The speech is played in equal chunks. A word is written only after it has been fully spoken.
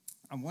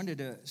I wanted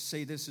to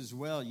say this as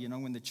well. You know,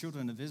 when the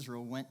children of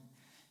Israel went,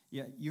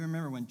 yeah, you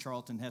remember when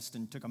Charlton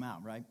Heston took them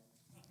out, right?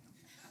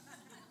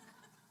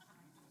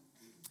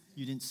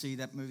 You didn't see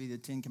that movie, The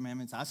Ten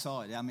Commandments? I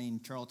saw it. I mean,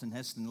 Charlton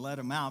Heston let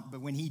them out.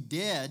 But when he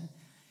did,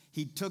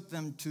 he took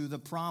them to the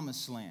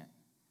promised land.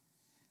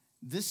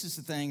 This is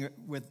the thing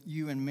with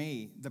you and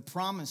me. The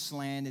promised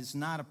land is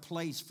not a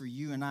place for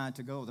you and I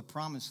to go. The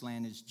promised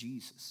land is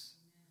Jesus.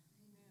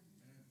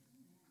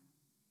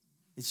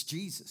 It's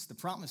Jesus. The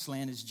promised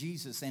land is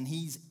Jesus, and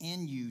he's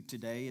in you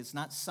today. It's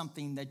not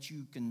something that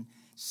you can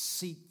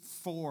seek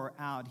for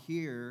out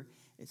here.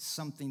 It's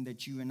something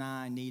that you and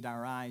I need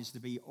our eyes to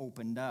be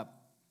opened up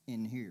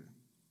in here.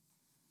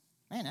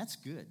 Man, that's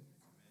good.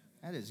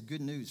 That is good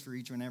news for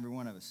each and every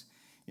one of us.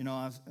 You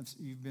know,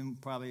 you've been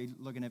probably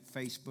looking at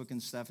Facebook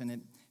and stuff, and it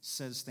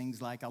says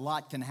things like, a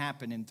lot can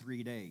happen in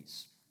 3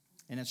 days.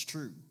 And it's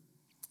true.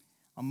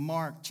 On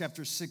Mark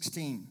chapter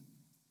 16,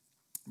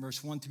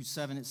 verse 1 through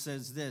 7, it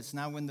says this: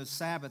 Now when the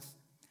Sabbath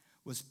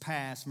was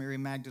past, Mary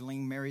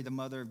Magdalene, Mary the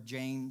mother of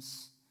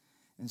James,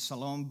 and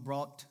Salome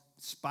brought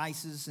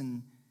spices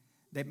and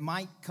that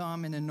might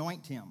come and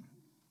anoint him.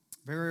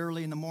 Very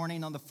early in the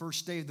morning on the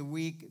first day of the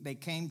week, they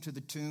came to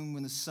the tomb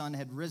when the sun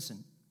had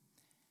risen.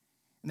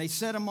 And they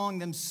said among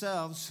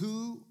themselves,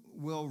 who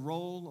will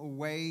roll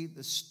away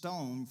the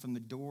stone from the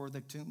door of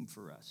the tomb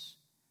for us?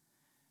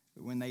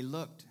 But when they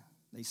looked,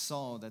 they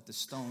saw that the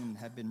stone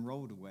had been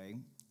rolled away,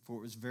 for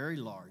it was very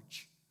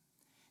large.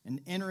 And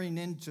entering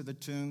into the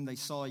tomb, they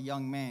saw a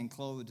young man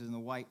clothed in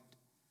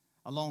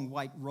a long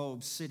white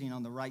robe sitting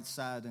on the right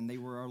side, and they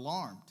were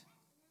alarmed.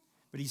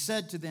 But he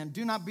said to them,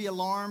 do not be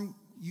alarmed.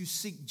 You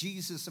seek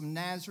Jesus of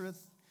Nazareth,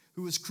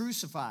 who was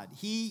crucified.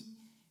 He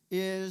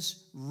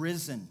is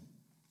risen.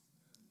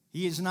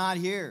 He is not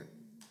here.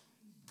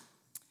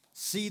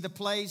 See the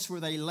place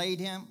where they laid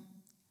him?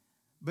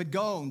 But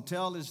go and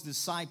tell his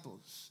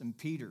disciples and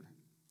Peter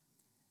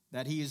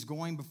that he is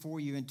going before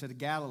you into the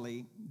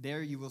Galilee.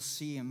 There you will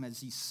see him as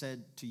he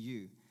said to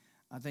you.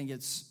 I think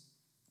it's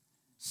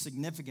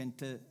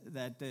significant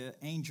that the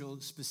angel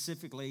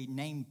specifically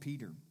named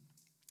Peter.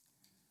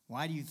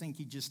 Why do you think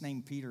he just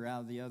named Peter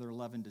out of the other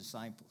 11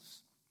 disciples?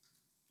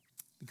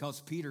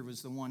 Because Peter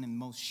was the one in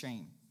most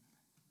shame.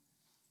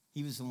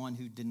 He was the one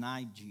who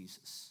denied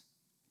Jesus.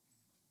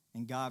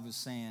 And God was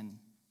saying,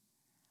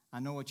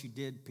 I know what you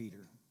did,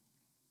 Peter,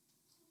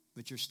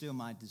 but you're still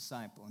my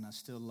disciple, and I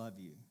still love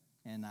you,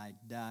 and I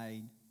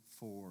died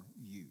for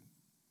you.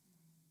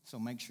 So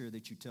make sure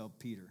that you tell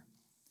Peter.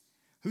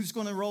 Who's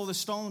going to roll the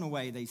stone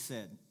away, they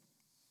said.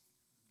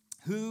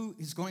 Who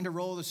is going to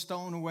roll the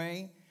stone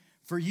away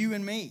for you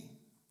and me?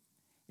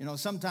 You know,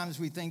 sometimes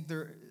we think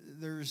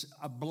there's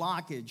a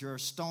blockage or a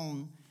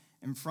stone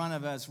in front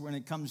of us when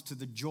it comes to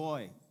the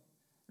joy.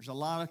 There's a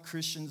lot of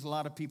Christians, a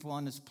lot of people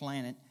on this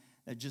planet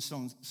that just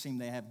don't seem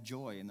to have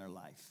joy in their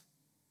life.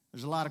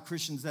 There's a lot of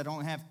Christians that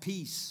don't have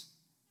peace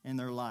in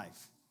their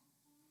life.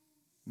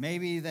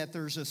 Maybe that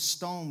there's a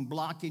stone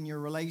blocking your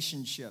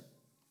relationship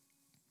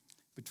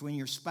between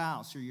your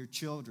spouse or your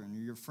children or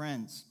your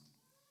friends.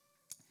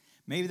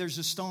 Maybe there's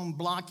a stone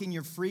blocking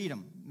your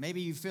freedom.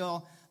 Maybe you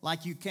feel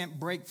like you can't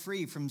break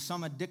free from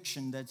some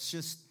addiction that's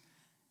just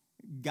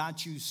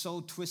got you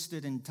so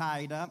twisted and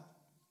tied up.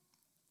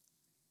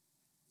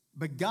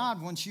 But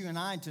God wants you and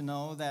I to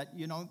know that,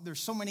 you know, there's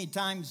so many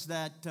times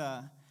that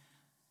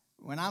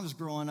when I was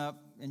growing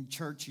up in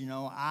church, you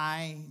know,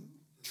 I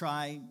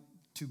tried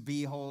to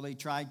be holy,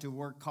 tried to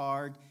work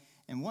hard.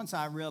 And once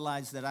I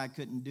realized that I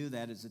couldn't do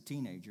that as a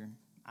teenager,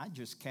 I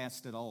just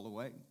cast it all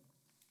away.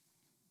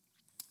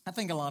 I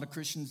think a lot of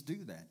Christians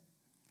do that.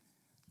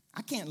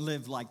 I can't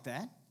live like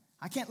that.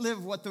 I can't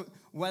live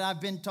what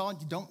I've been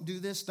taught. Don't do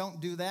this,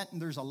 don't do that.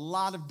 And there's a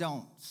lot of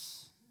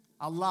don'ts.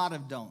 A lot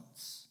of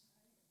don'ts.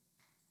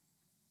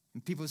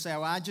 And people say,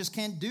 well, I just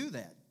can't do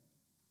that.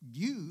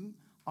 You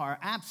are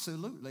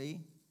absolutely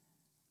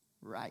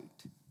right.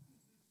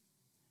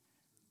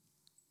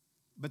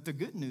 But the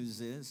good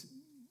news is,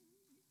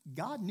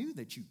 God knew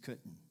that you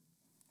couldn't.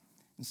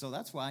 And so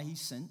that's why he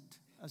sent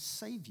a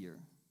Savior.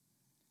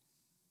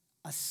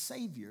 A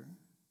Savior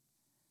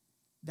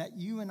that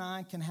you and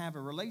I can have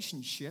a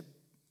relationship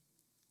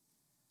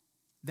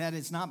that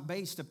is not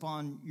based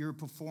upon your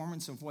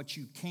performance of what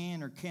you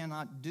can or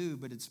cannot do,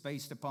 but it's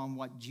based upon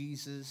what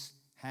Jesus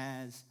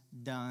has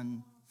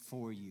done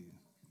for you.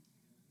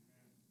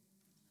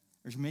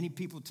 There's many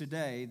people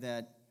today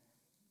that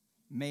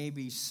may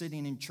be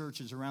sitting in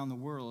churches around the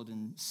world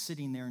and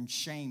sitting there in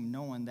shame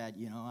knowing that,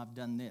 you know, I've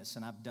done this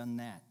and I've done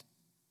that.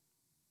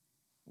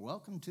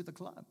 Welcome to the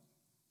club.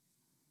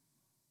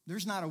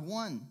 There's not a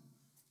one,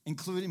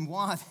 including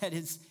one, that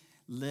is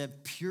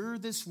lived pure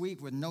this week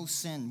with no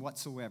sin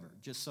whatsoever,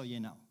 just so you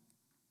know.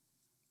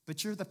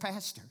 But you're the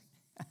pastor,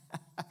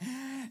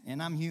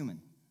 and I'm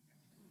human.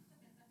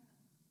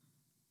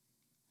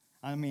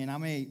 I mean, I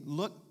may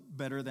look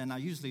better than I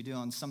usually do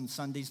on some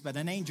Sundays, but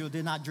an angel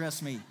did not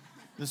dress me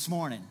this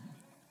morning.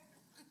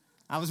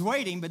 I was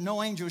waiting, but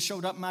no angel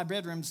showed up in my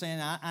bedroom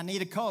saying, I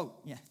need a coat.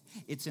 Yeah,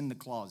 it's in the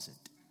closet.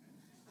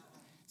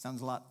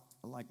 Sounds a lot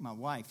like my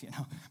wife,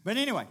 But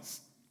anyway,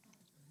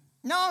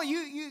 no,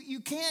 you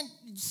can't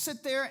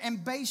sit there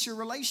and base your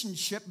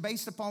relationship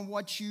based upon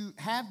what you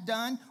have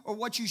done or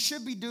what you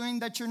should be doing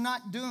that you're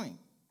not doing.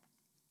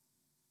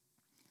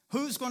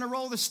 Who's going to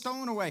roll the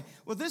stone away?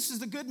 Well, this is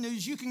the good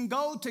news. You can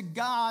go to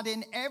God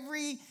in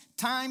every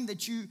time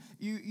that you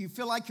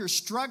feel like you're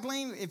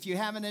struggling. If you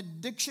have an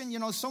addiction,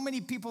 so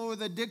many people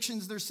with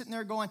addictions, they're sitting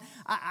there going,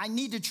 I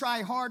need to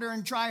try harder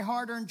and try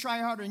harder and try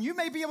harder. And you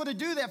may be able to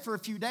do that for a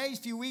few days,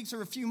 few weeks,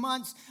 or a few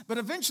months, but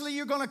eventually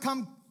you're going to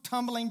come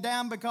tumbling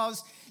down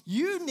because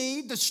you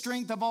need the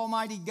strength of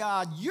Almighty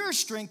God. Your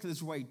strength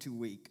is way too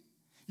weak.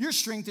 Your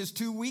strength is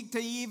too weak to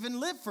even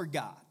live for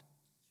God.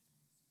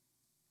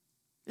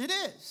 It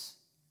is.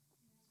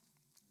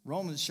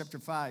 Romans chapter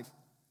 5,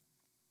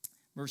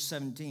 verse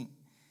 17.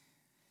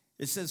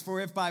 It says,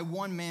 for if by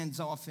one man's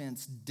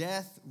offense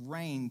death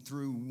reigned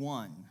through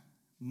one,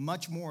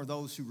 much more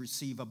those who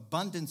receive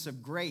abundance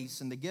of grace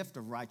and the gift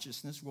of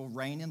righteousness will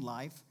reign in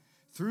life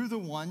through the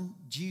one,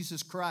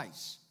 Jesus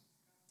Christ.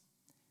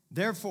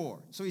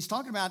 Therefore, so he's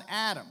talking about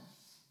Adam.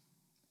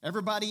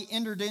 Everybody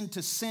entered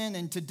into sin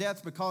and to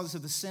death because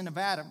of the sin of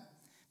Adam.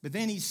 But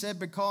then he said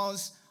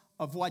because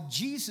of what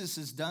Jesus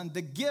has done,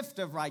 the gift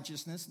of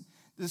righteousness.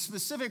 The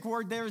specific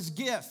word there is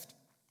gift.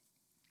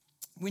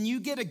 When you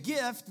get a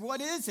gift,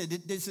 what is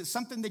it? Is it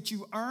something that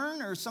you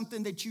earn or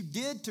something that you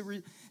did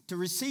to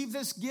receive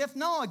this gift?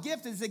 No, a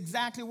gift is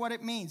exactly what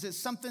it means. It's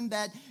something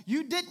that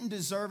you didn't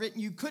deserve it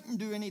and you couldn't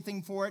do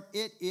anything for it.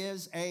 It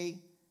is a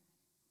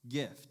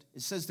gift.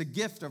 It says the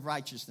gift of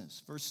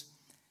righteousness. Verse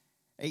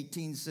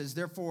 18 says,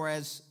 therefore,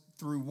 as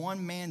through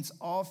one man's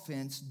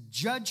offense,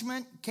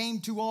 judgment came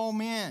to all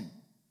men,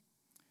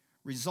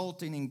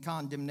 resulting in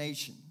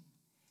condemnation.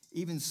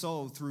 Even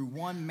so, through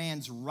one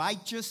man's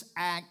righteous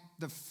act,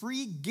 the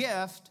free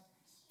gift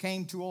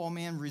came to all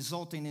men,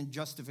 resulting in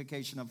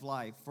justification of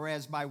life. For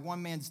as by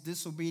one man's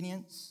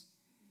disobedience,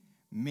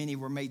 many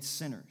were made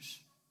sinners,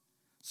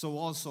 so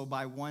also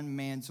by one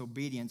man's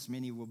obedience,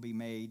 many will be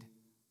made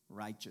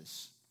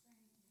righteous.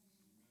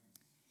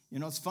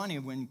 It's funny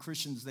when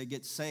Christians, they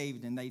get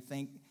saved and they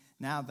think,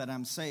 now that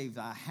I'm saved,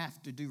 I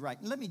have to do right.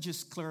 Let me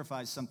just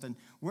clarify something.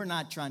 We're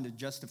not trying to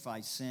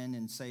justify sin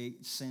and say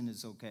sin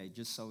is okay,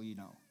 just so you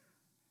know.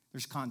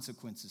 There's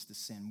consequences to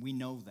sin. We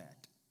know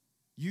that.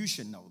 You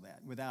should know that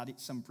without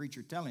some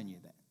preacher telling you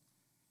that.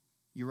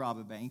 You rob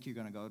a bank, you're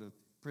going to go to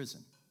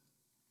prison.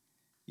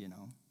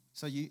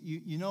 So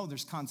you know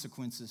there's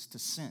consequences to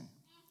sin.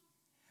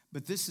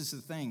 But this is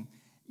the thing.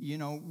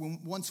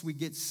 Once we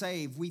get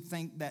saved, we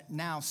think that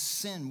now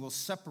sin will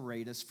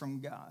separate us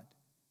from God.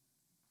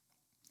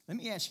 Let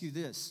me ask you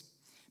this.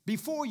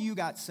 Before you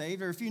got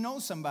saved, or if you know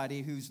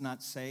somebody who's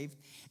not saved,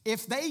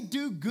 if they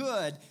do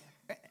good,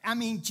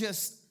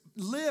 just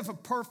live a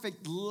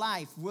perfect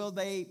life, will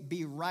they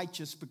be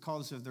righteous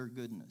because of their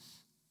goodness?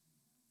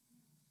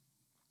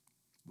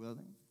 Will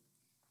they?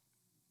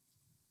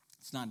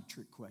 It's not a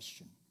trick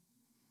question.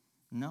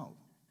 No.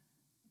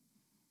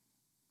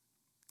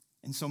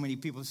 And so many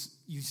people,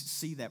 you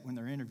see that when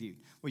they're interviewed.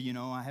 Well,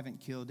 I haven't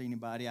killed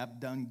anybody. I've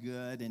done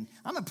good, and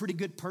I'm a pretty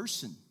good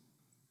person.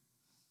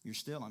 You're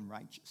still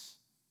unrighteous.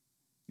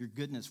 Your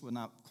goodness will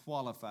not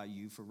qualify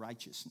you for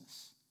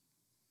righteousness.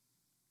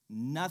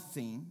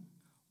 Nothing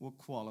will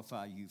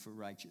qualify you for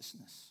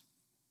righteousness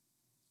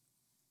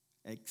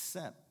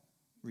except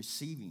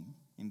receiving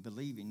and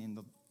believing in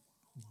the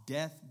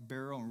death,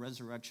 burial, and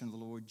resurrection of the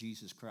Lord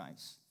Jesus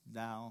Christ.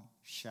 Thou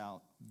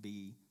shalt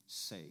be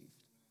saved.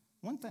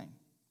 One thing.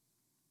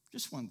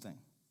 Just one thing.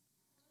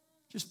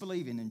 Just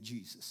believing in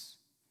Jesus.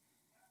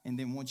 And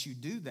then once you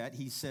do that,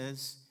 he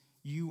says,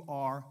 you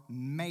are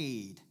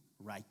made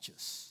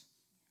righteous.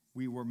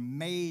 We were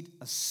made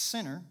a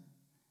sinner.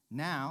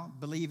 Now,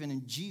 believing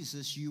in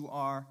Jesus, you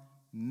are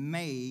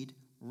made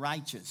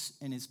righteous.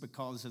 And it's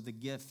because of the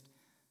gift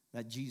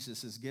that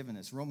Jesus has given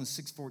us. Romans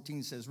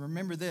 6:14 says,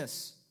 remember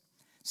this,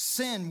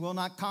 sin will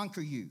not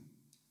conquer you,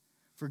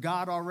 for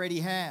God already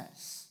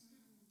has.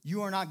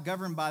 You are not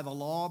governed by the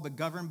law, but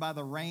governed by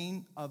the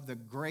reign of the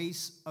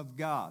grace of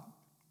God.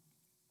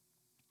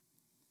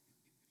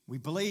 We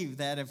believe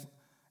that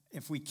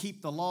if we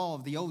keep the law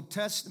of the Old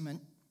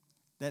Testament,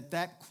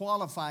 that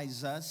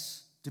qualifies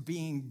us to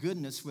be in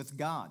goodness with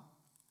God.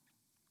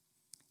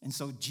 And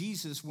so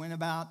Jesus went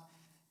about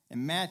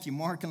in Matthew,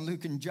 Mark, and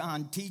Luke, and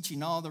John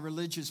teaching all the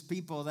religious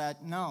people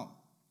that, no,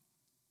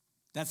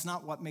 that's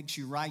not what makes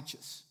you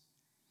righteous.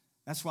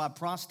 That's why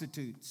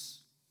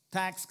prostitutes,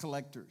 tax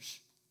collectors,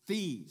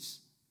 thieves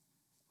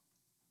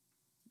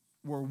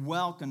were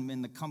welcomed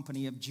in the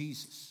company of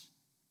Jesus.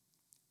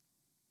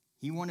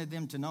 He wanted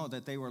them to know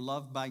that they were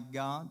loved by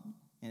God,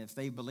 and if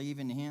they believe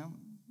in him,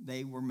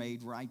 they were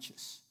made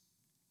righteous.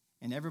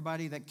 And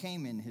everybody that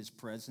came in his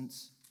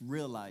presence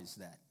realized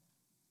that.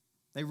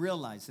 They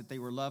realized that they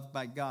were loved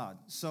by God.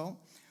 So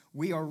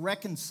we are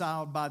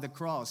reconciled by the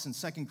cross. In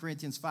 2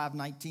 Corinthians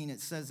 5:19,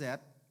 it says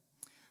that,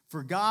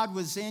 for God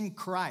was in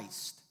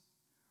Christ,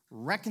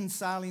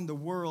 reconciling the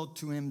world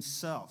to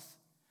himself,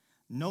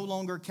 no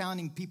longer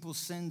counting people's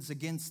sins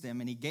against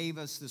them. And he gave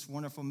us this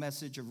wonderful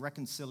message of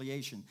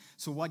reconciliation.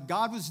 So what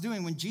God was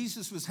doing when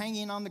Jesus was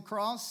hanging on the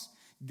cross,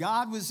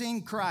 God was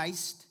in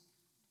Christ.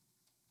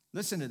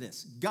 Listen to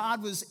this.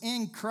 God was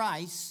in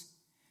Christ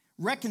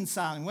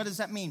reconciling. What does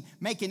that mean?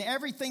 Making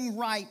everything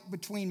right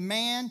between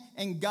man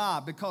and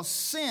God, because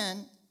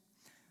sin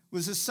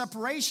was a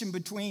separation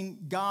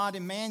between God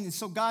and man. And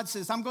so God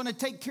says, I'm going to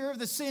take care of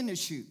the sin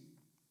issue.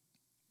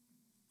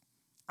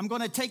 I'm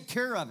going to take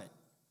care of it.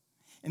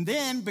 And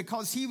then,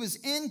 because he was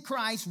in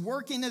Christ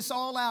working this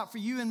all out for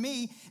you and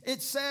me,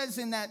 it says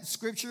in that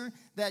scripture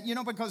that,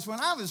 because when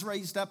I was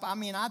raised up,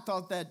 I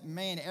thought that,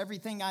 man,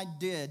 everything I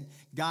did,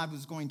 God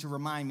was going to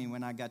remind me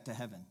when I got to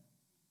heaven.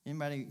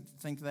 Anybody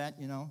think that,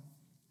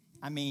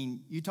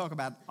 you talk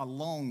about a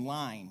long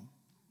line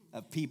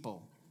of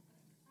people.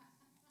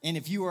 And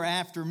if you were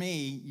after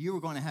me, you were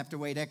going to have to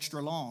wait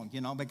extra long,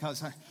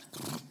 because,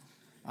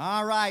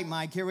 all right,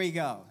 Mike, here we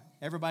go.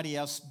 Everybody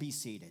else be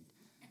seated.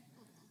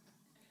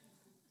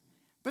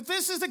 But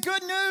this is the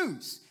good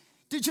news.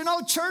 Did you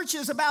know church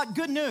is about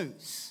good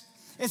news?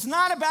 It's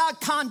not about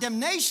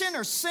condemnation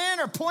or sin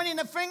or pointing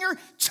a finger.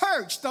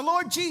 Church, the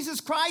Lord Jesus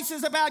Christ,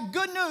 is about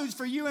good news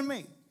for you and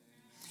me.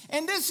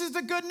 And this is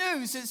the good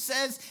news. It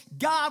says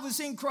God was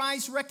in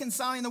Christ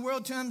reconciling the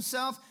world to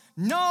himself,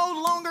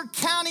 no longer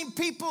counting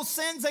people's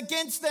sins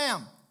against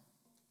them.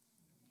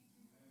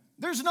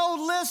 There's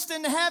no list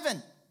in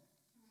heaven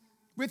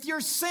with your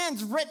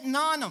sins written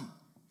on them.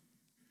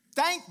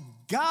 Thank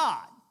God.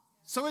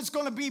 So it's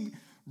going to be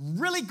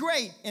really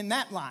great in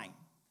that line.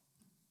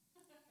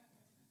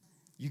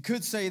 You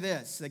could say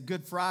this, that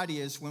Good Friday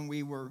is when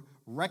we were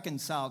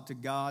reconciled to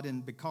God,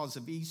 and because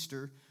of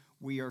Easter,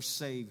 we are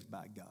saved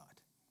by God.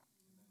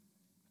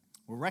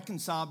 We're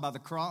reconciled by the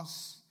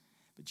cross,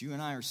 but you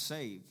and I are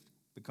saved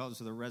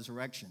because of the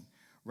resurrection.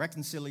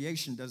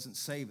 Reconciliation doesn't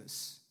save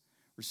us.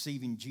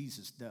 Receiving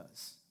Jesus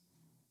does.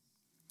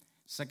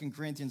 2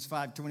 Corinthians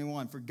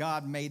 5:21, for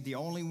God made the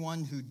only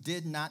one who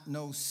did not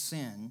know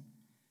sin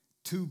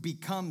to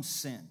become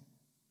sin.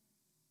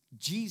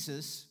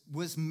 Jesus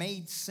was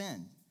made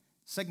sin.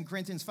 2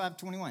 Corinthians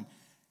 5:21.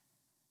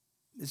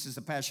 This is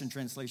the Passion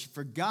Translation.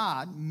 For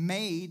God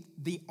made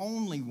the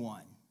only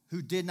one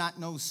who did not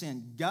know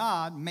sin.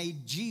 God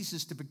made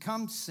Jesus to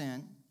become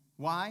sin.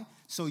 Why?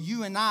 So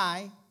you and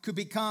I could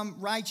become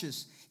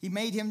righteous. He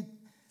made him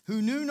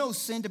who knew no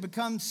sin to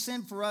become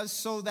sin for us,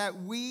 so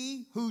that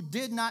we who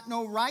did not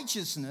know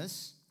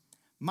righteousness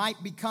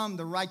might become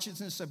the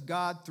righteousness of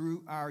God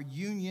through our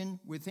union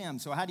with him.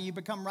 So how do you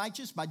become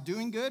righteous? By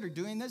doing good or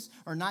doing this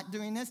or not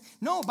doing this?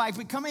 No, by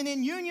becoming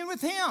in union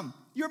with him.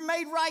 You're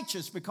made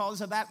righteous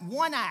because of that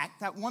one act,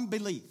 that one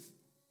belief.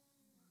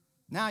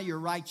 Now you're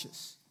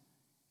righteous.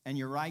 And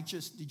you're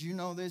righteous. Did you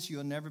know this?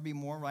 You'll never be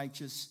more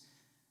righteous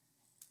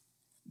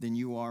than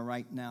you are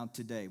right now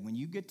today. When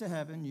you get to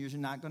heaven, you're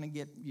not going to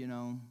get,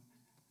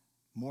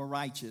 more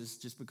righteous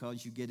just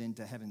because you get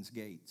into heaven's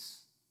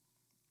gates.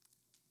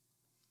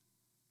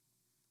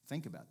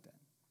 Think about that.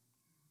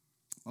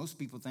 Most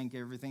people think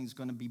everything's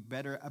going to be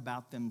better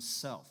about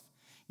themselves.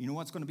 You know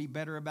what's going to be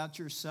better about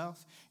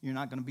yourself? You're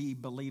not going to be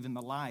believing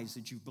the lies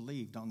that you've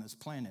believed on this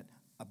planet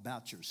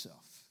about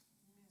yourself.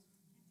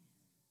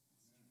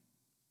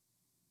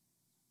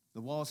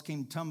 The walls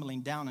came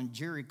tumbling down in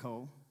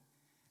Jericho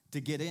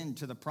to get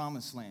into the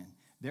promised land.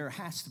 There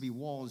has to be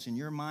walls in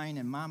your mind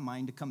and my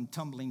mind to come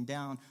tumbling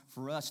down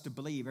for us to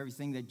believe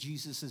everything that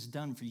Jesus has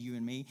done for you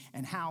and me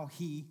and how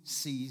he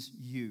sees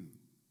you.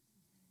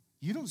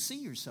 You don't see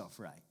yourself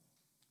right.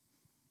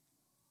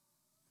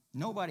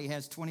 Nobody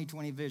has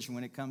 20/20 vision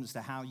when it comes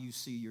to how you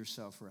see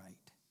yourself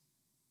right.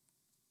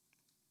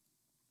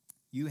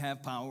 You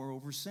have power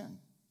over sin.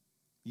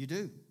 You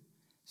do.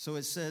 So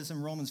it says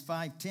in Romans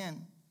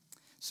 5:10,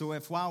 so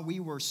if while we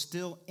were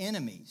still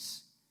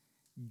enemies,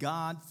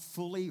 God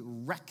fully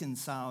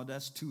reconciled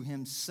us to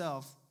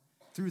himself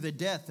through the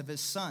death of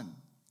his son,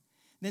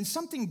 then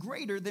something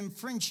greater than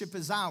friendship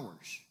is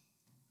ours.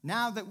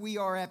 Now that we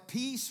are at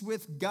peace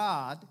with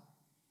God,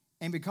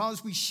 and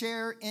because we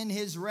share in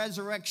his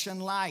resurrection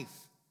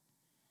life,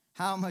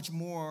 how much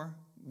more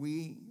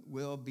we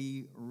will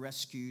be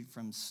rescued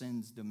from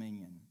sin's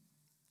dominion.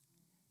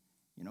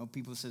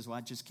 People says, well,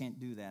 I just can't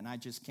do that, and I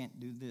just can't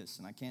do this,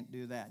 and I can't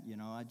do that.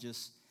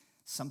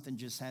 Something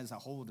just has a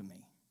hold of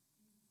me.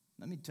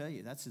 Let me tell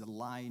you, that's a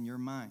lie in your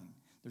mind.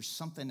 There's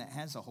something that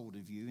has a hold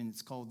of you, and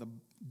it's called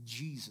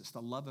Jesus,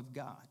 the love of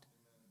God.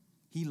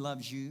 He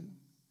loves you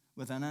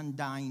with an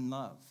undying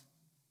love.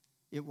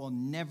 It will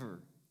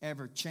never,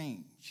 ever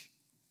change.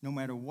 No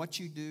matter what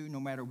you do, no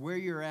matter where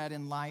you're at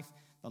in life,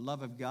 the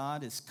love of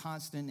God is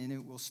constant, and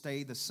it will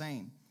stay the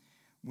same.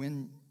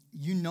 When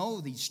you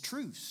know these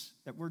truths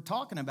that we're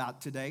talking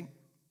about today,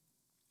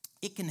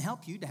 it can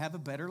help you to have a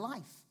better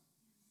life.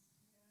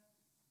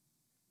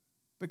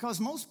 Because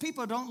most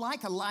people don't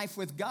like a life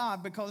with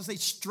God because they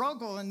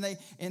struggle and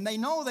they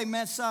know they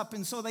mess up,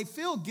 and so they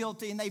feel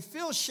guilty and they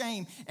feel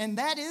shame, and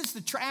that is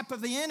the trap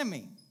of the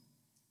enemy.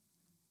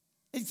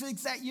 It's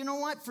exact. You know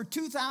what? For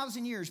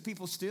 2,000 years,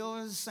 people still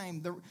are the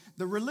same.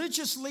 The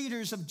religious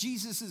leaders of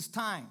Jesus'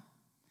 time,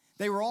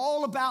 they were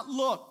all about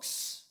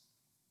looks.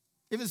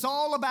 It was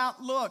all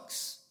about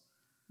looks,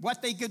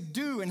 what they could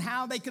do and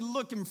how they could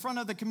look in front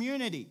of the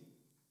community.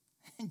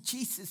 And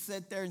Jesus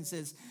sat there and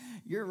says,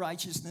 your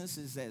righteousness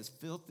is as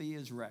filthy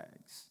as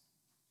rags.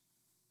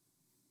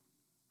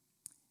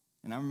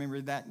 And I remember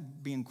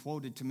that being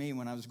quoted to me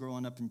when I was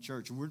growing up in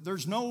church.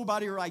 There's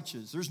nobody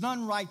righteous. There's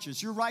none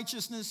righteous. Your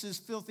righteousness is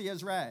filthy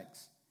as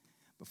rags.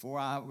 Before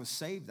I was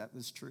saved, that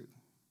was true.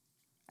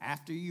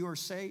 After you are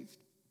saved,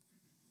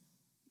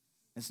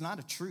 it's not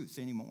a truth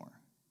anymore.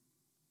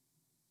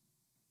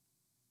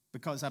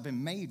 Because I've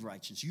been made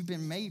righteous. You've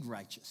been made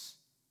righteous.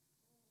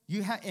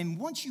 And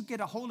once you get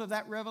a hold of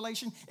that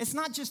revelation, it's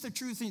not just a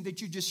true thing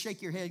that you just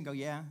shake your head and go,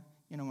 yeah,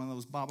 you know, one of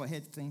those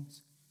bobblehead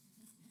things.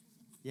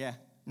 Yeah.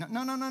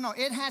 No.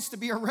 It has to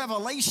be a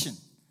revelation.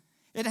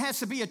 It has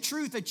to be a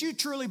truth that you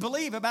truly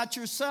believe about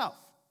yourself.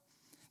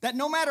 That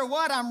no matter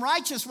what, I'm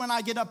righteous when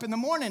I get up in the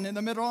morning, in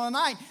the middle of the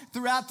night,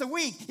 throughout the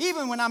week.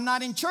 Even when I'm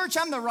not in church,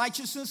 I'm the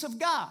righteousness of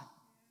God.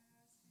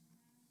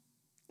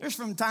 There's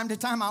from time to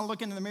time I'll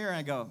look into the mirror and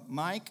I go,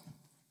 Mike,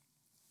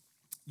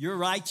 you're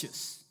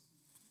righteous.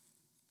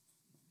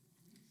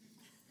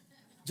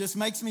 Just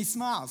makes me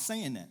smile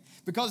saying that.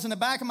 Because in the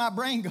back of my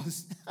brain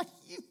goes, are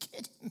you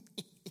kidding me?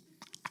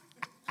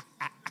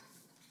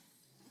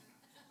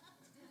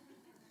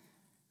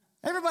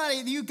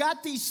 Everybody, you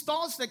got these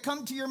thoughts that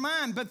come to your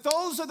mind, but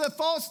those are the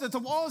thoughts that the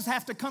walls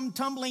have to come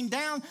tumbling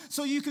down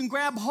so you can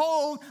grab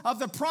hold of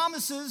the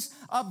promises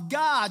of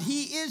God.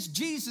 He is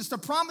Jesus. The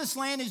promised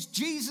land is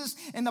Jesus,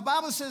 and the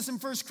Bible says in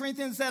 1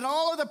 Corinthians that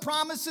all of the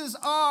promises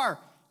are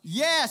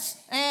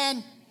yes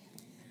and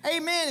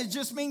amen. It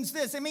just means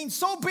this. It means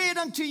so be it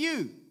unto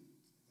you.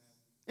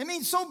 It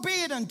means so be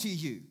it unto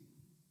you.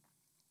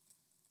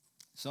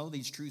 So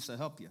these truths will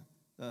help you.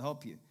 They'll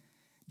help you.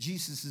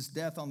 Jesus'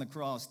 death on the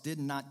cross did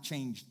not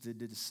change the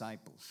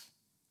disciples.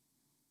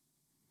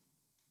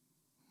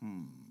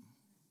 When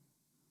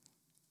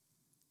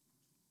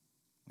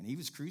he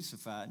was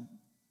crucified,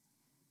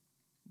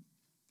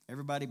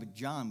 everybody but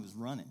John was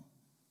running.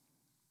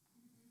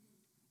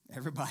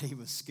 Everybody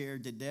was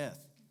scared to death.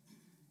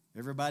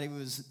 Everybody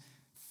was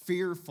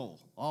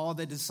fearful. All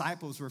the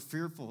disciples were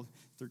fearful.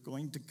 They're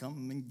going to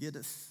come and get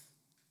us.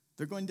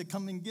 They're going to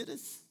come and get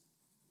us.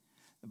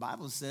 The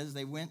Bible says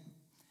they went.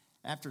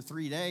 After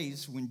 3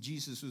 days, when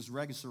Jesus was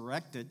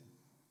resurrected,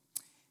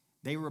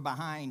 they were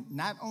behind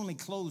not only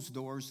closed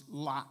doors,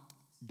 locked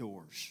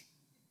doors.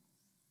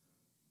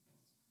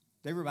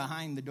 They were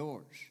behind the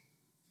doors,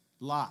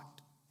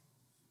 locked.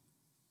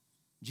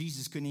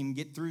 Jesus couldn't even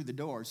get through the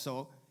door,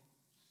 so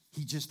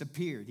he just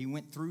appeared. He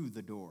went through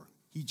the door.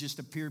 He just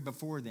appeared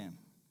before them.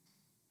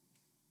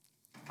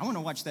 I want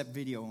to watch that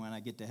video when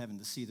I get to heaven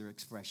to see their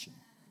expression.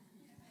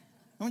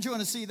 Don't you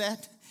want to see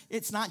that?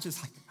 It's not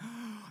just like...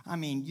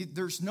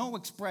 there's no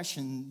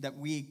expression that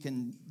we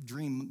can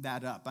dream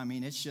that up.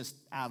 It's just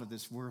out of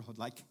this world.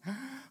 Like,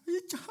 and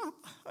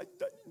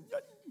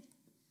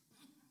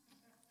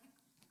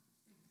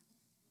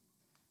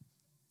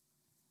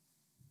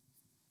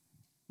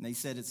they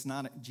said,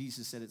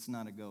 Jesus said, it's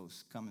not a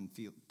ghost. Come and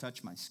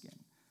touch my skin.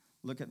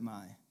 Look at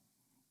my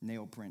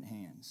nail print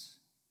hands.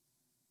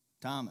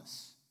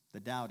 Thomas, the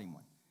doubting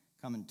one,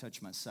 come and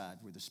touch my side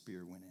where the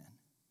spear went in.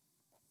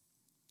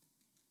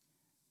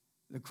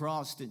 The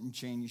cross didn't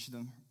change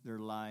their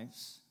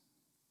lives,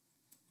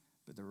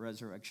 but the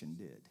resurrection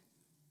did.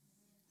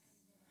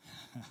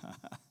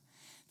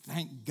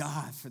 Thank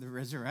God for the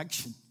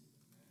resurrection.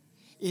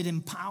 It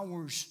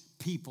empowers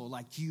people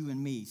like you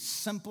and me.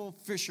 Simple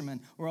fishermen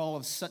were all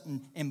of a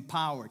sudden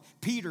empowered.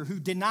 Peter, who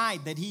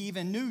denied that he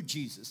even knew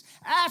Jesus.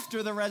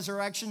 After the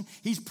resurrection,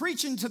 he's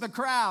preaching to the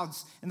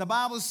crowds. And the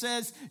Bible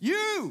says,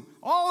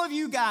 all of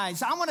you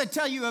guys, I want to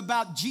tell you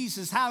about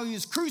Jesus, how he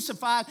was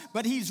crucified,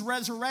 but he's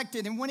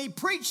resurrected. And when he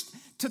preached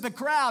to the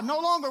crowd,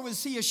 no longer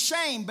was he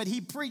ashamed, but he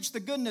preached the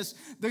goodness,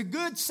 the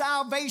good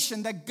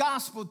salvation, the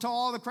gospel to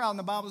all the crowd. And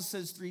the Bible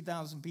says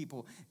 3,000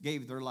 people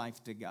gave their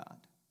life to God.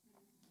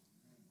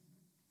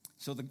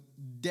 So the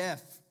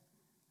death,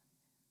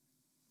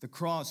 the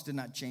cross did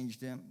not change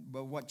them,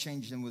 but what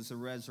changed them was the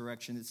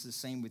resurrection. It's the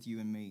same with you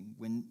and me.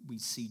 When we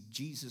see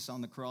Jesus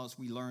on the cross,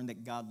 we learn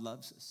that God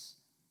loves us.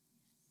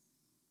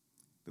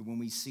 But when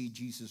we see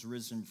Jesus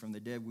risen from the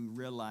dead, we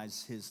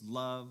realize his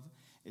love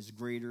is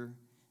greater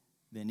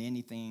than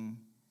anything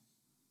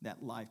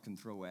that life can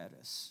throw at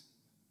us.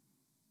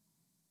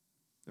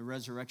 The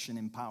resurrection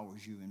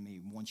empowers you and me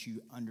once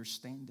you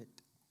understand it.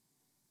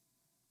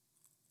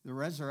 The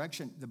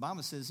resurrection, the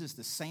Bible says, is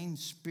the same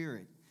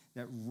spirit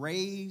that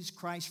raised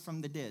Christ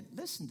from the dead.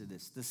 Listen to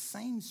this. The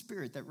same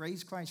spirit that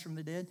raised Christ from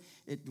the dead,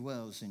 it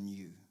dwells in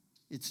you.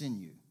 It's in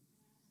you.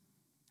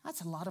 That's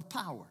a lot of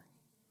power.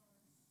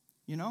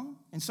 You know?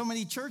 And so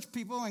many church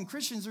people and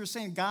Christians are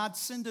saying, God,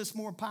 send us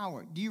more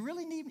power. Do you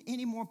really need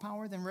any more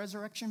power than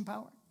resurrection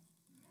power?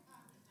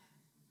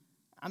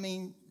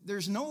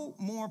 There's no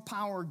more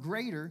power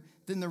greater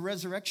than the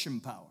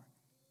resurrection power.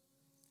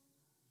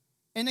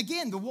 And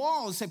again, the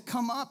walls have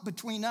come up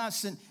between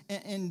us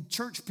and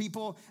church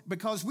people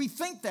because we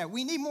think that.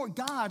 We need more.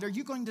 God, are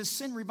you going to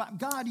send revival?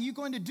 God, are you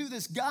going to do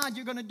this? God,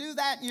 you're going to do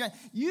that?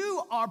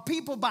 You are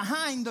people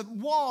behind the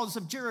walls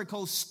of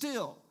Jericho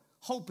still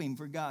hoping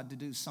for God to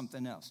do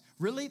something else.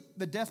 Really?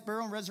 The death,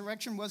 burial, and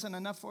resurrection wasn't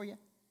enough for you?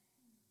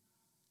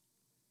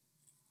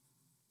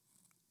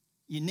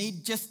 You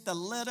need just a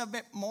little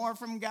bit more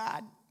from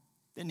God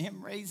than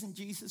him raising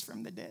Jesus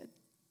from the dead?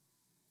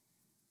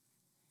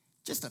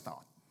 Just a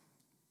thought.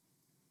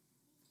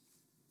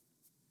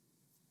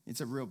 It's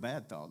a real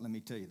bad thought, let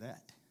me tell you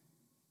that.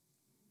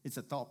 It's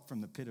a thought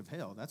from the pit of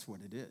hell. That's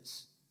what it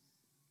is.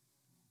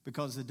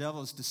 Because the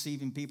devil is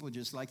deceiving people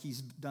just like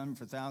he's done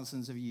for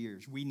thousands of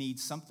years. We need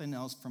something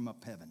else from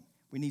up heaven.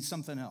 We need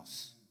something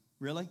else.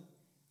 Really?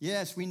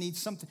 Yes, we need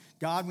something.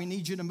 God, we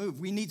need you to move.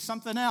 We need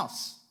something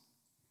else.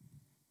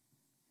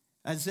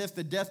 As if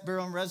the death,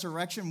 burial, and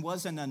resurrection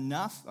wasn't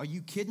enough. Are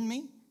you kidding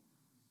me?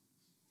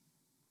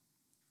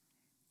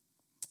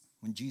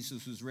 When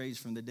Jesus was raised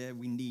from the dead,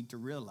 we need to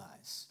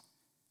realize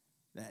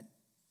that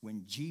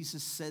when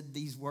Jesus said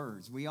these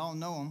words, we all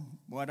know them.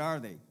 What are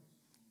they?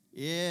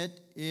 It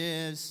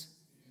is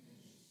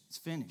it's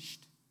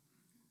finished.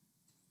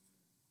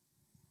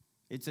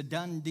 It's a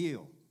done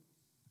deal.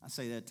 I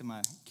say that to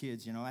my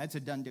kids, it's a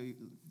done deal.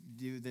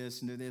 Do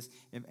this and do this.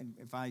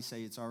 If I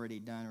say it's already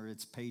done or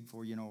it's paid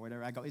for,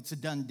 whatever, I go, it's a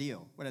done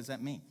deal. What does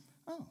that mean?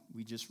 Oh,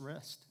 we just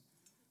rest.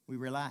 We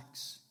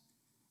relax.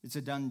 It's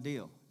a done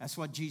deal. That's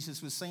what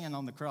Jesus was saying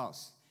on the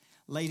cross.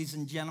 Ladies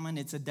and gentlemen,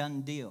 it's a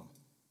done deal.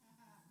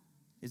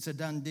 It's a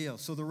done deal.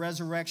 So the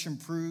resurrection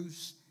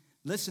proves,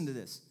 listen to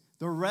this,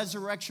 the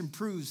resurrection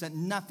proves that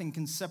nothing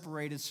can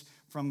separate us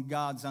from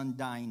God's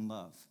undying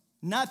love.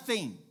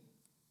 Nothing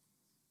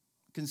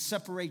can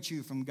separate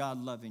you from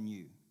God loving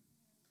you.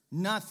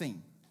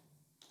 Nothing.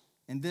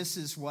 And this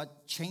is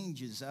what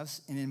changes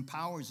us and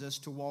empowers us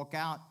to walk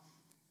out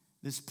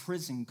this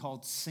prison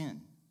called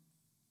sin.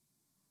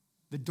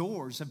 The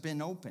doors have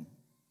been opened.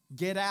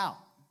 Get out.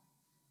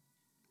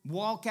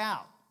 Walk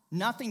out.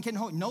 Nothing can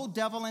hold, no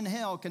devil in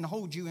hell can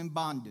hold you in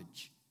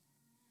bondage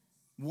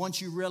once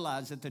you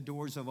realize that the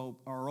doors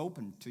are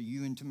open to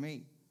you and to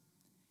me.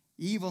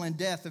 Evil and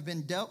death have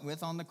been dealt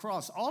with on the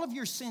cross. All of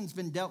your sins have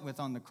been dealt with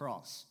on the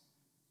cross.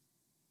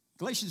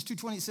 Galatians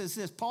 2:20 says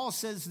this. Paul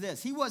says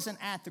this. He wasn't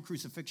at the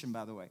crucifixion,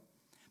 by the way.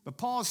 But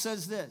Paul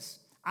says this.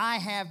 I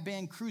have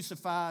been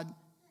crucified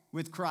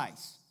with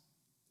Christ.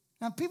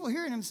 Now, people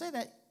hearing him say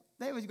that,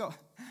 they would go,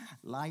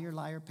 liar,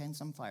 liar,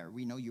 pants on fire.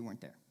 We know you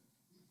weren't there.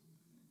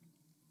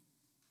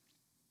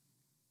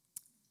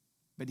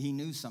 But he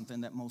knew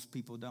something that most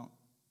people don't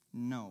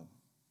know.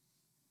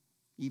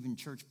 Even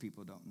church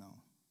people don't know.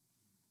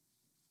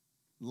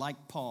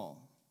 Like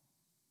Paul,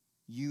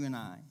 you and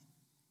I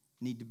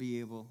need to be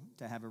able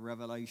to have a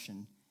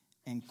revelation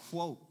and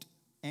quote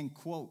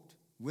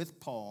with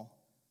Paul,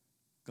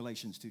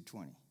 Galatians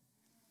 2:20.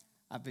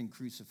 I've been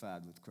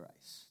crucified with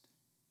Christ.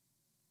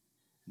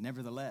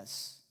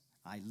 Nevertheless,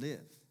 I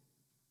live.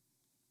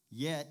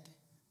 Yet,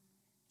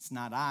 it's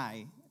not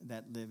I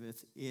that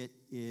liveth, it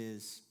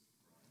is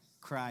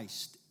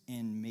Christ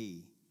in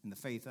me. And the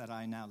faith that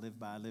I now live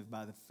by, I live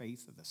by the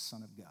faith of the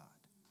Son of God.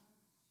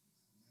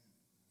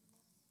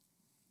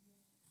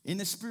 In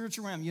the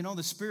spiritual realm,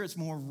 the spirit's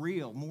more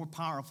real, more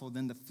powerful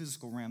than the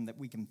physical realm that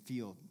we can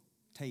feel,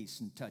 taste,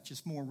 and touch.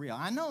 It's more real.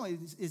 I know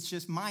it's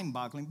just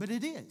mind-boggling, but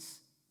it is.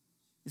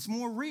 It's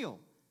more real.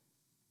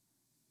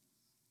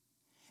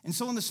 And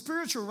so in the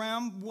spiritual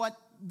realm, what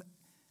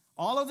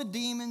all of the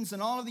demons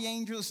and all of the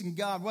angels and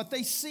God, what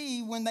they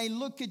see when they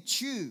look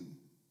at you,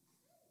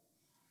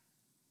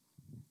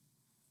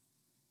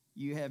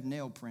 you have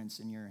nail prints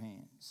in your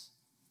hands.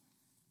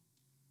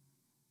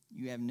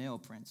 You have nail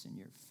prints in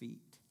your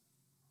feet.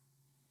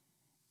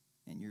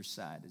 And your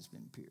side has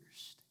been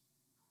pierced.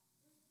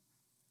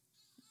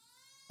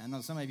 I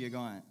know some of you are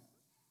going,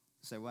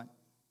 say what?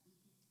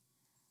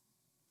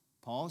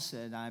 Paul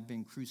said, I've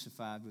been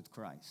crucified with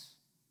Christ.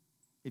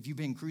 If you've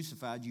been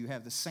crucified, you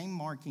have the same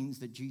markings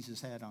that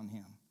Jesus had on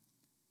him.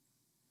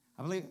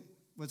 I believe,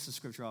 what's the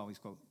scripture I always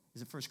quote?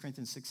 Is it 1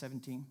 Corinthians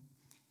 6:17?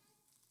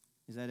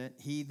 Is that it?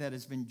 He that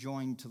has been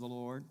joined to the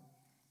Lord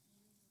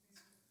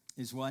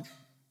is what?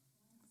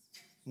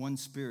 One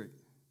spirit.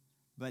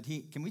 But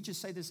can we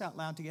just say this out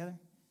loud together?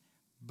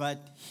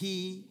 But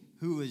he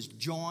who is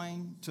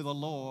joined to the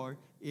Lord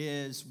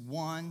is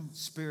one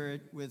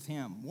spirit with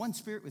him. One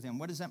spirit with him.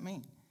 What does that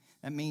mean?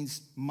 That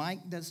means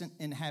Mike doesn't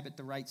inhabit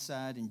the right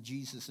side and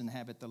Jesus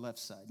inhabit the left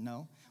side.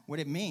 No. What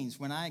it means,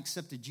 when I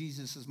accepted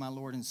Jesus as my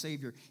Lord and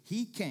Savior,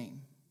 he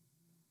came.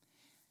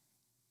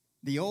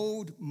 The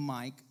old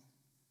Mike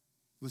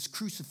was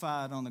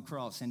crucified on the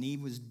cross, and he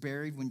was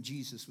buried when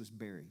Jesus was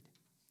buried.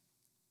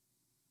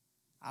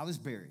 I was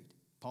buried.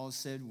 Paul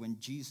said, when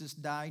Jesus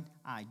died,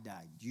 I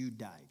died. You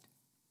died.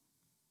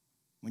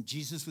 When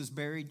Jesus was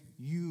buried,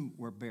 you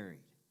were buried.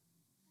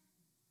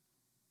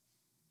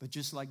 But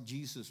just like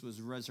Jesus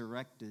was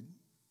resurrected,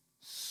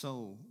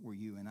 so were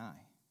you and I.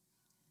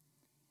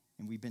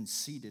 And we've been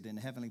seated in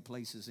heavenly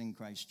places in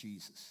Christ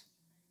Jesus.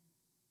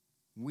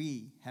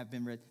 We have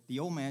been read. The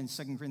old man,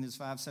 2 Corinthians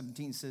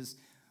 5:17 says,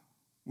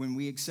 when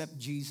we accept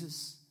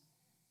Jesus,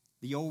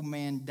 the old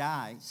man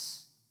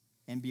dies,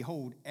 and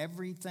behold,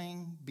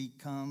 everything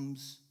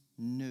becomes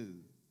new.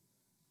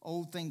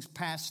 Old things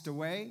passed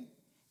away,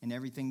 and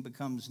everything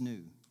becomes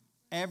new.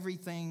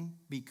 Everything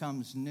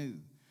becomes new.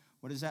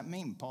 What does that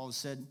mean? Paul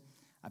said,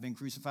 I've been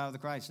crucified with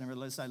Christ,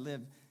 nevertheless I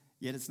live.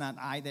 Yet it's not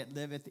I that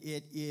liveth,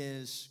 it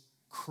is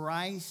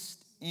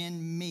Christ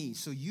in me.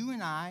 So you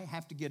and I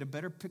have to get a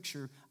better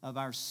picture of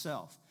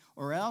ourselves,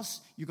 or else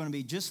you're going to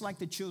be just like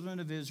the children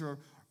of Israel,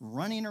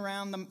 running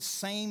around the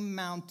same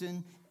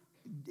mountain.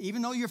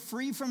 Even though you're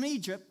free from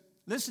Egypt,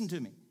 listen to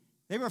me.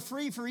 They were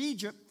free for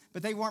Egypt,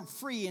 but they weren't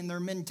free in their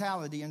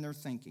mentality and their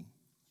thinking.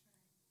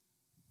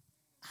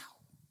 Ow.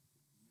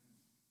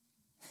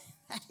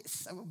 That is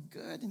so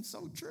good and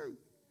so true.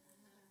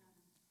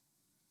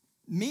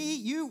 Me,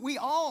 you, we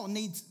all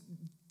need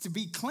to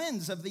be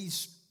cleansed of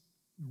these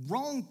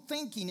wrong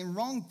thinking and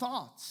wrong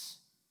thoughts.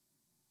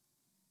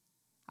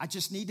 I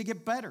just need to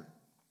get better.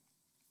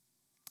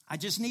 I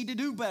just need to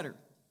do better.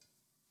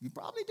 You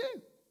probably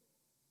do.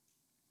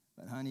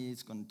 But honey,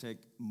 it's going to take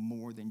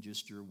more than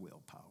just your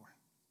willpower.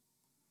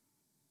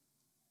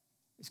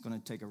 It's going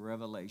to take a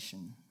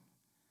revelation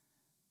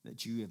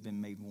that you have been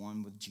made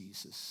one with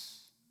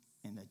Jesus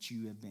and that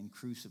you have been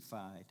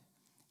crucified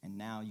and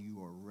now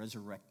you are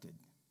resurrected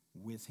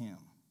with him.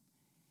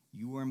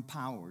 You are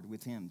empowered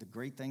with him. The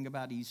great thing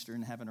about Easter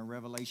and having a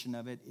revelation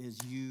of it is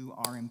you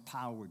are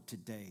empowered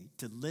today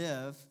to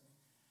live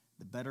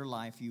the better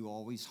life you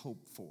always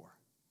hoped for.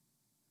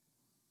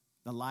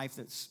 The life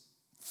that's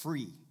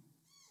free.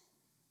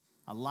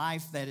 A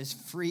life that is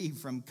free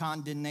from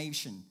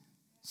condemnation,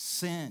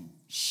 sin,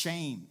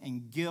 shame,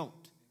 and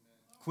guilt.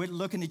 Quit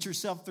looking at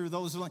yourself through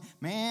those.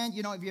 Man,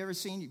 have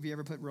you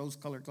ever put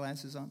rose-colored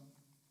glasses on?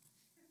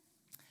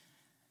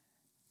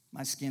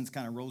 My skin's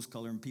kind of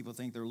rose-colored, and people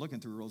think they're looking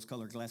through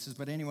rose-colored glasses.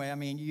 But anyway,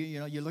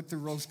 you look through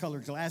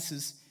rose-colored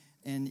glasses,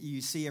 and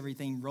you see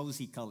everything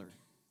rosy-colored.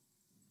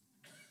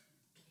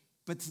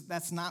 But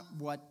that's not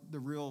what the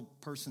real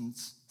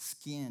person's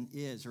skin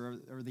is, or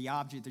the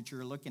object that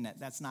you're looking at.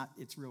 That's not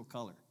its real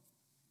color.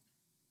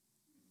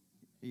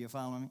 Are you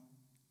following me?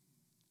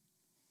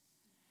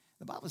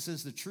 The Bible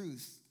says the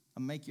truth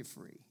will make you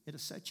free. It'll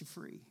set you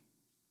free.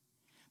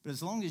 But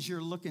as long as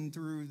you're looking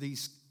through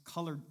these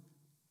colored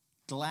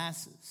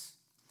glasses,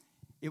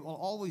 it will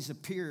always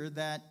appear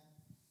that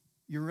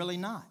you're really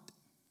not.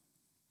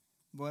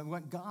 But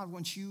what God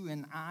wants you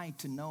and I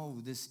to know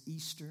this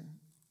Easter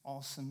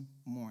awesome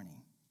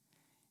morning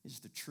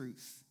is the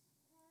truth.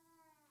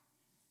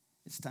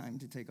 It's time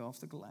to take off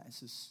the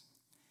glasses.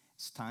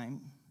 It's time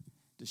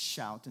to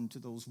shout into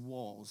those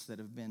walls that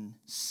have been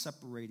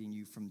separating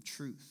you from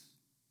truth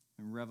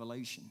and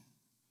revelation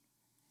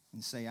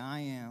and say, I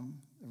am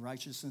the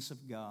righteousness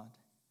of God.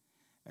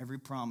 Every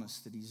promise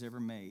that he's ever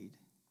made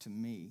to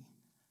me,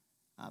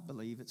 I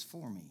believe it's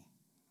for me.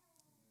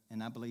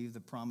 And I believe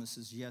the promise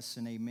is yes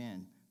and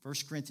amen. 1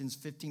 Corinthians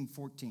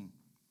 15:14.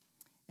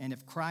 And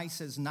if Christ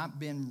has not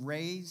been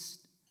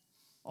raised,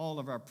 all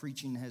of our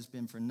preaching has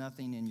been for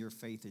nothing and your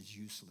faith is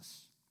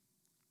useless.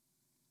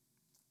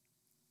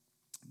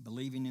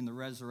 Believing in the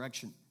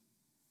resurrection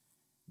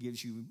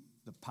gives you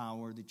the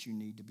power that you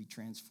need to be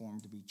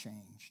transformed, to be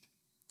changed.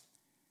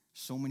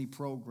 So many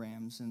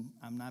programs, and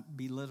I'm not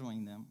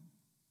belittling them,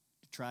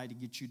 to try to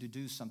get you to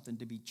do something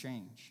to be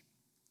changed.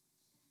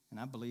 And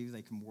I believe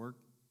they can work,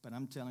 but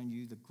I'm telling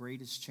you the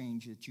greatest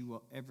change that you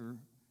will ever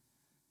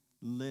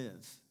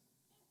live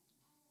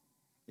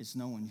is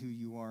knowing who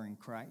you are in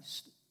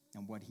Christ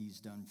and what he's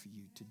done for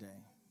you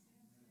today.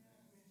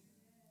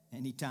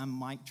 Anytime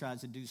Mike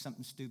tries to do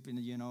something stupid,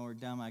 or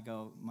dumb, I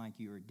go, Mike,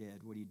 you are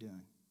dead. What are you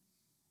doing?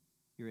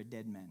 You're a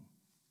dead man.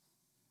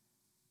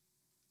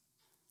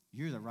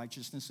 You're the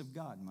righteousness of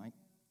God, Mike.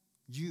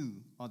 You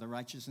are the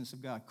righteousness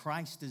of God.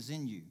 Christ is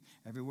in you.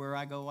 Everywhere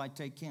I go, I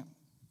take him.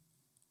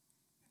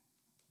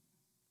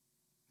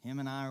 Him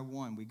and I are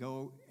one. We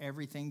go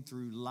everything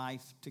through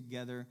life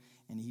together,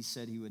 and he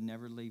said he would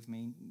never leave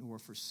me nor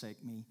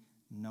forsake me,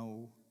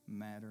 no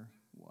matter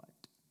what.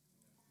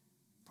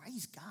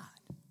 Praise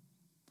God.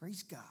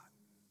 Praise God.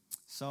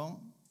 So,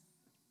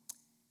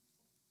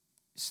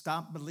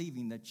 stop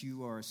believing that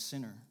you are a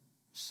sinner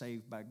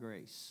saved by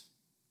grace.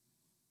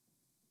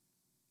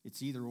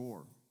 It's either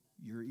or.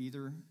 You're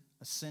either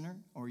a sinner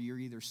or you're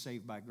either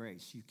saved by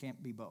grace. You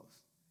can't be both.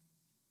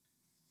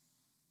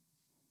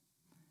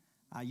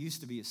 I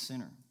used to be a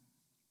sinner,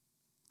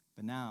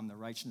 but now I'm the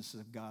righteousness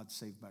of God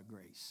saved by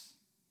grace.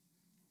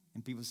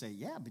 And people say,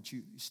 yeah, but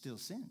you still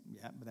sin.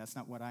 Yeah, but that's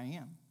not what I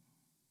am.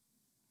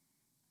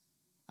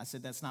 I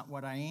said, that's not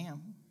what I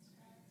am.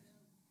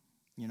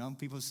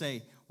 People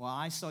say, well,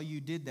 I saw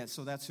you did that,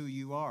 so that's who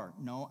you are.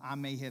 No, I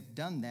may have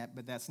done that,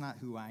 but that's not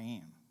who I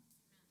am.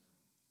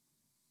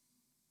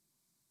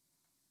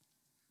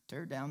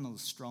 Tear down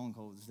those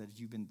strongholds that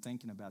you've been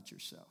thinking about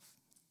yourself.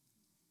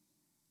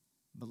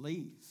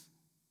 Believe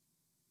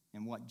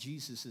in what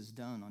Jesus has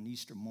done on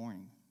Easter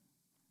morning.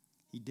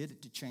 He did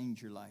it to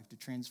change your life, to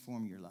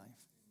transform your life.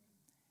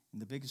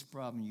 And the biggest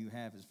problem you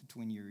have is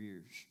between your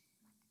ears.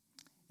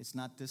 It's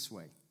not this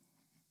way.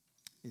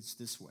 It's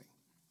this way.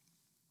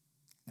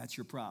 That's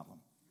your problem.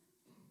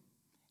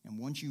 And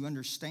once you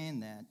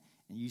understand that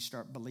and you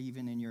start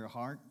believing in your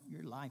heart,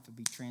 your life will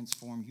be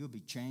transformed. You'll be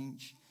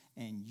changed.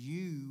 And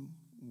you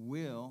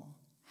will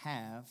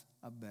have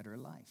a better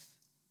life.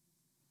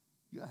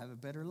 You'll have a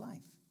better life.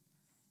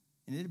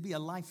 And it'll be a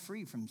life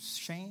free from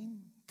shame,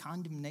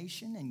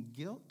 condemnation, and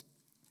guilt.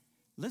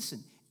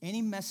 Listen,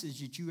 any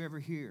message that you ever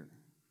hear,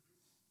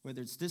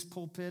 whether it's this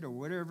pulpit or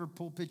whatever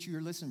pulpit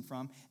you're listening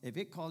from, if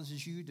it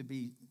causes you to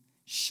be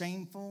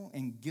shameful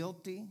and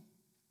guilty,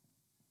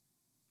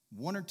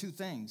 one or two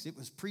things. It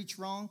was preached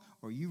wrong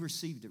or you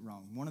received it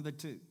wrong. One of the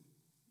two.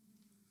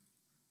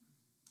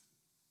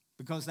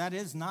 Because that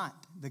is not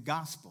the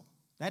gospel.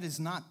 That is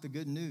not the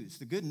good news.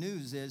 The good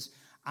news is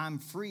I'm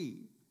free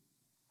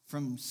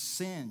from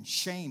sin,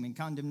 shame, and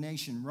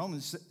condemnation.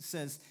 Romans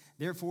says,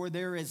 therefore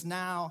there is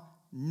now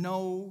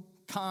no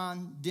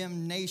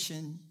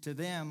condemnation to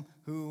them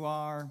who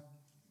are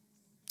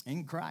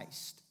in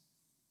Christ.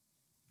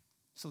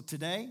 So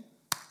today,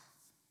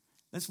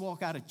 let's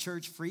walk out of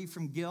church free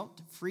from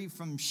guilt, free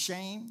from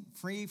shame,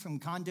 free from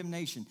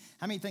condemnation.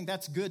 How many think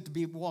that's good to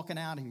be walking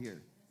out of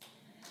here?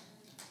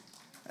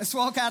 Let's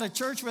walk out of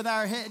church with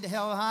our head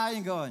held high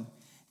and going,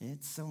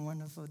 it's a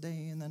wonderful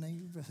day in the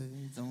neighborhood.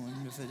 It's a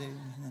wonderful day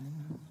in the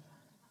neighborhood.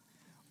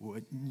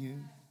 Wouldn't you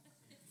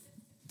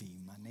be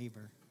my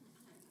neighbor?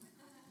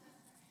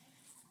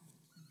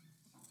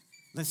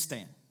 Let's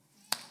stand.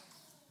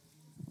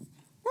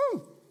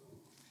 Woo!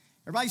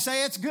 Everybody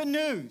say it's good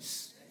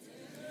news.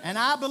 And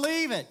I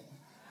believe it.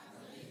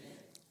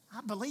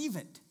 I believe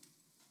it.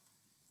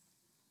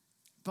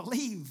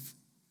 Believe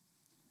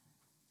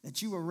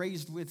that you were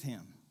raised with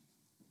him.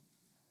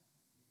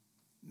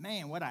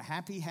 Man, what a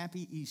happy,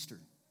 happy Easter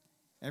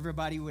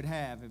everybody would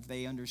have if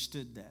they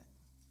understood that.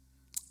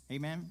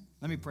 Amen?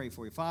 Let me pray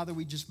for you. Father,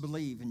 we just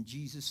believe in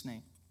Jesus'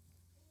 name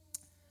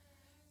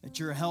that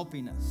you're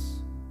helping us.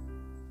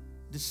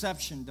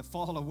 Deception to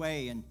fall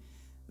away. And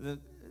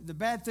the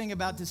bad thing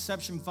about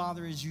deception,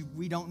 Father, is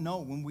we don't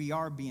know when we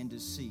are being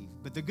deceived.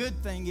 But the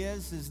good thing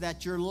is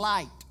that your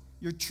light,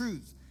 your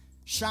truth,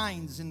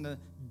 shines in the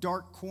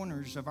dark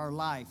corners of our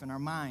life and our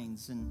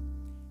minds. And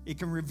it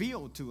can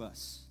reveal to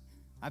us,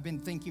 I've been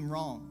thinking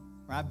wrong,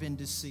 or I've been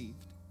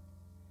deceived.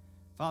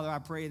 Father, I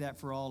pray that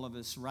for all of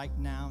us right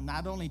now,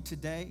 not only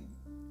today,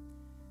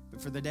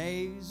 but for the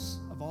days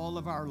of all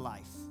of our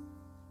life,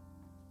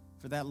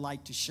 for that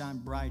light to shine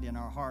bright in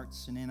our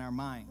hearts and in our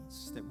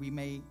minds, that we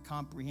may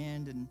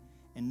comprehend and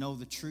know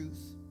the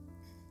truth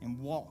and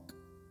walk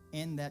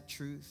in that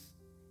truth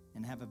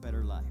and have a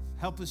better life.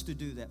 Help us to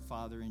do that,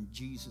 Father, in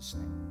Jesus'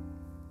 name.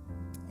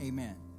 Amen.